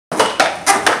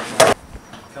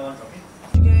Come on, Tommy.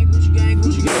 Gucci gang,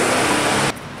 Gucci gang.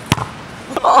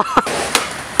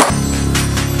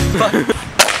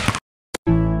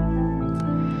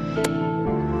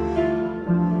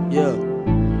 Yeah.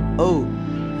 Oh.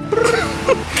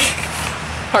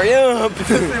 Hurry up. Do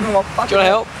you want to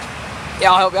help?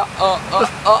 Yeah, I'll help you.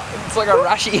 It's like a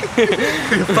rashy.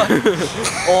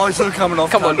 Oh, it's not coming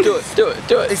off. Come on, do it.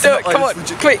 Come on,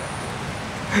 quick.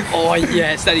 Oh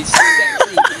yes, that is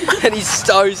sexy. That is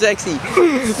so sexy.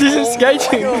 This is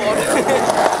skating. I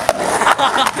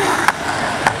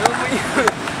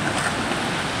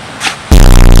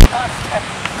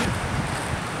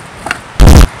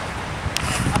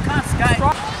can't skate.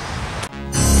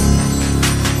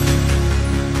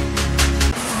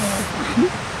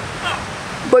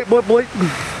 Boy.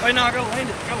 Wait, no, go land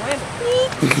it.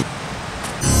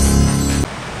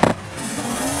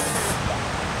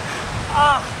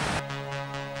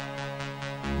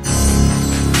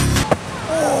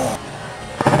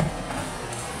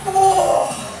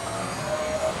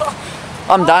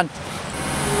 I'm done. It's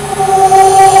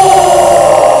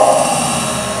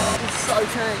so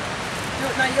tank. Do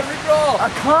it, mate. You gotta rip roll. I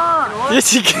can't. Yes,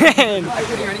 you can. Are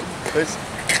you ready? Please.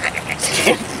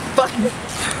 Fucking.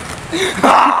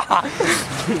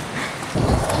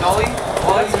 Ollie.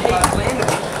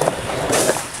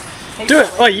 Do it.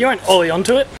 Oh, you won't ollie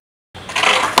onto it.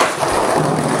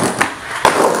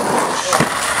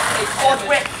 Oh, it's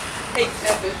wet. It's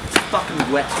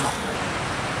fucking wet.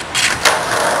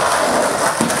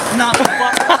 Nah, fuck.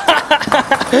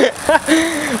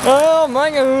 Oh my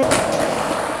god.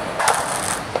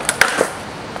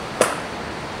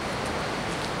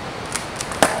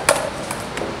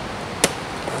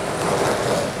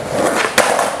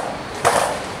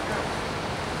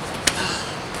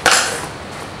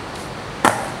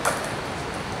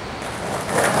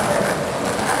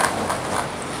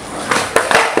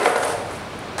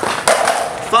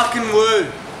 Fucking woo.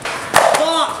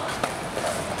 Fuck.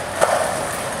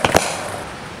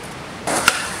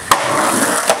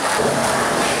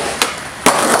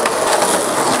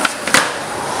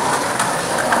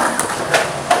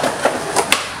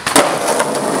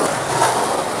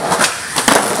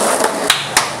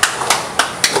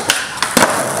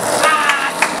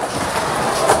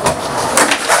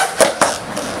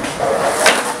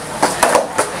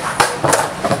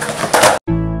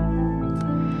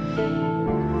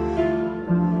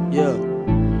 Yeah.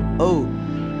 Oh.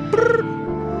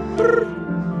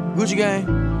 Gucci gang.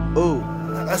 Oh.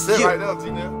 That's it right now,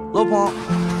 Tina. Low pump.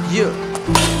 Yeah.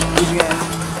 Gucci gang.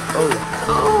 Oh.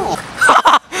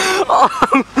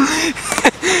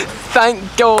 Thank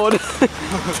God.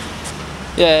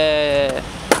 Yeah.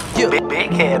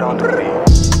 Big head on the beat.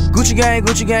 Gucci gang,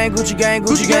 Gucci gang, Gucci gang,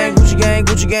 Gucci gang, Gucci gang,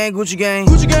 Gucci gang, Gucci gang,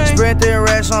 Gucci gang. Spread their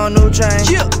racks on new chain.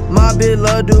 My bitch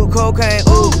love do cocaine.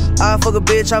 Ooh, I fuck a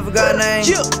bitch, I forgot name.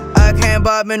 I can't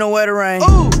buy me no wetter rain.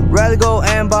 Rather go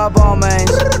and buy ball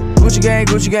mains. Gucci gang,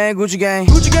 Gucci gang, Gucci gang,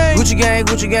 Gucci gang, Gucci gang,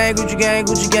 Gucci gang, Gucci gang,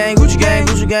 Gucci gang, Gucci gang,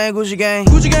 Gucci gang, Gucci gang,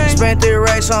 Gucci gang. Spent their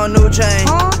racks on new chain.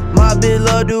 My bitch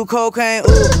love do cocaine.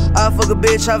 Ooh, I fuck a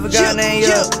bitch, I forgot name.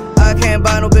 Yeah, I can't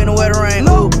buy no bitch no wetter rain.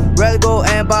 Ooh, rather go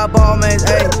and buy ball mains.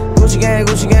 Ayy, Gucci gang,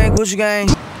 Gucci gang, Gucci gang.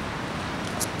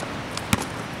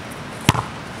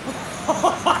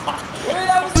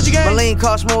 My lean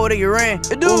costs more than your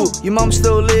rent. Ooh, your mama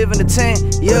still live in the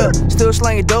tent. Yeah, still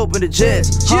slanging dope in the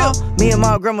jets. Me and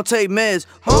my grandma take meds.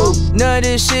 None of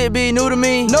this shit be new to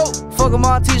me. Nope. Fuck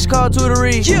my teacher called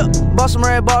tutory. Bought some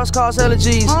red bottles cost hella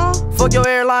G's. Fuck your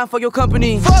airline, fuck your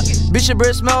company. Fuck it. Bitch, your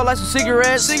breath smell like some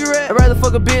cigarettes. I'd rather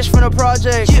fuck a bitch from the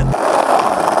project.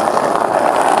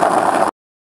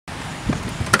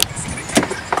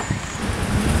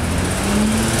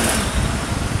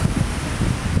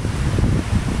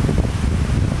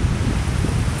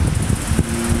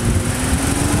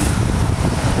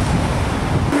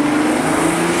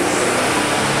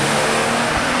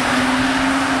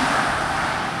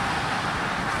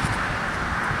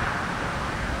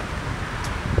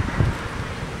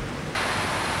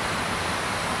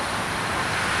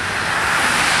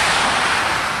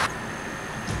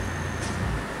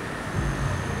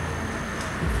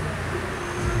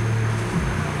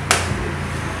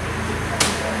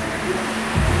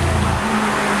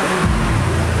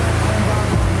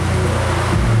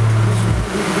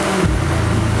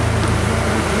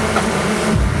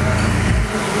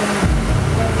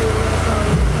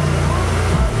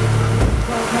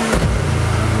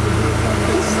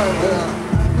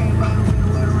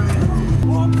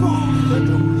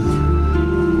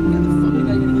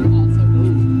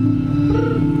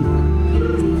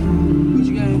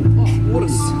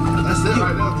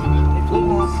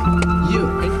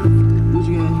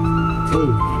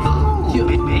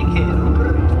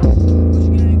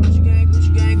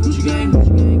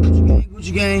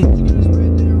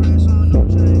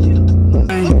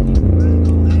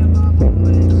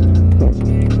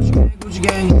 Gucci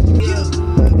gang. Yeah.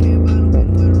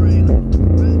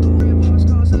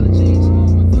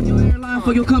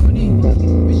 For your company.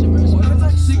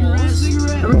 Cigarette.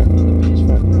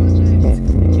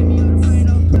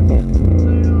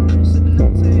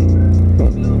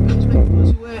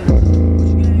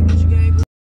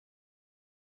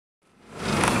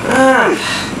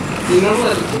 You know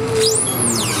what?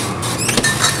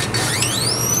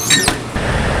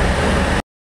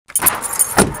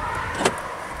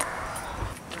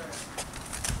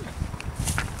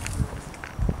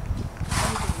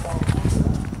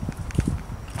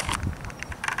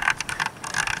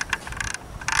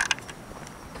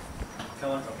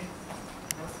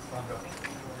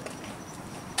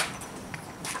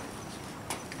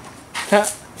 How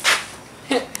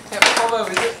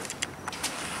is it?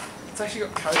 It's actually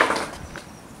got coke.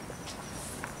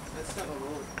 That's not a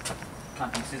rule.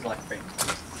 Can't this is like free.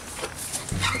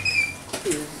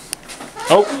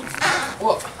 Oh!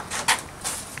 What?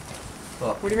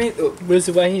 What do you mean? Oh, Where's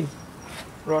the way in?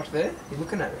 right there? You're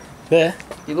looking at it. There?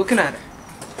 You're looking at it.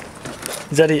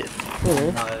 Is that it?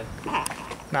 No.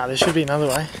 Nah, there should be another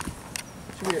way.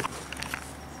 Should be it.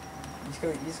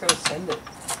 You just gotta send it.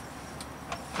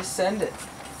 Just send it.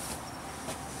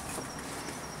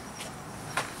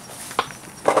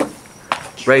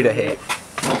 Raider here.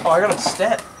 Oh, I got a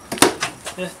step.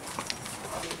 Yeah.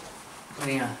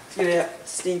 Yeah. Let's get it out. It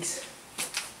stinks.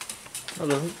 I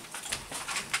doesn't.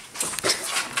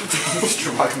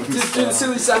 Just do the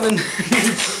silly salmon.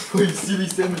 Please, silly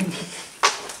salmon.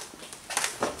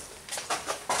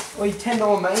 Oh, you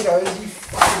 $10 mangoes, you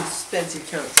fucking expensive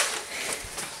cunts.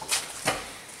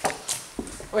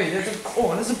 Wait, there's a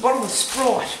bottle of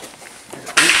Sprite.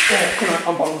 Oh, come on,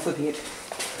 I'm bottle flipping it.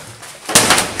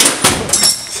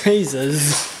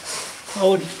 Jesus.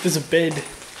 Oh, there's a bed.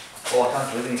 Oh, I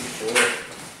can't believe it for sure.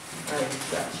 Hey,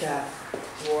 that chat.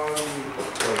 Why are you?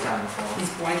 Oh, it's down the floor.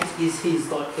 His blanket is his,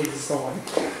 like, his sign.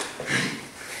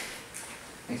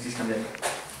 Thanks, just come down.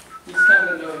 He's coming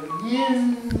and going, yeah.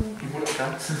 You want it,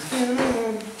 cunt?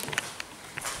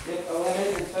 Yep, I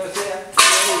went in first out.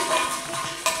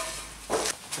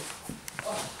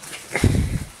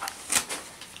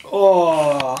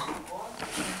 Oh.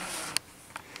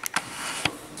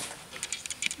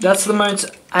 That's the most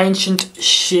ancient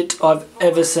shit I've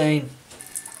ever seen.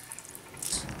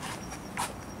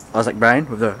 Isaac Brain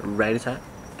with a Raider tat.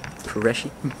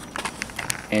 Koreshi.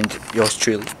 And yours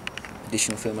truly.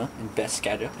 Additional filmer and best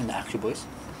scatter in the Actual Boys.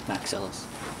 Max Ellis.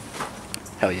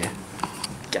 Hell yeah.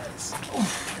 Guys.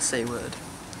 Say a word.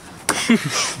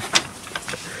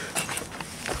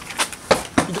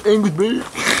 You're angry, baby.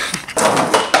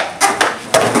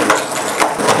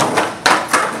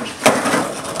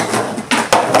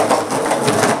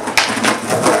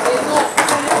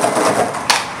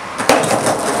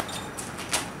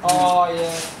 Oh,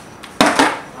 yeah.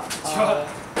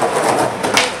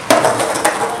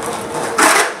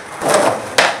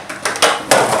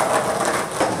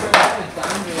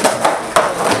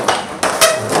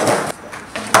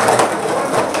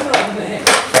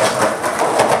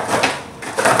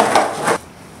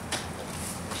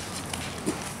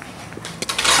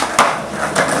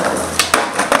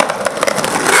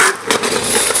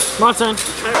 My turn.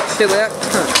 Chill out.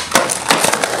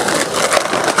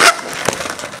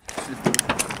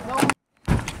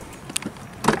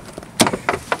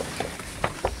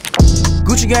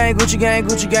 Gucci gang, Gucci gang,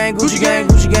 Gucci gang, Gucci gang,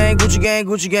 Gucci gang, Gucci gang,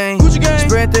 Gucci gang, Gucci gang.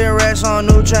 Spread their racks on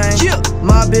new chain.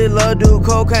 My bitch love do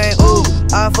cocaine. Ooh,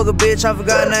 I fuck a bitch, I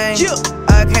forgot name.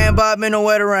 I can't buy me no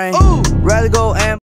wetter rain. Ooh, rather go and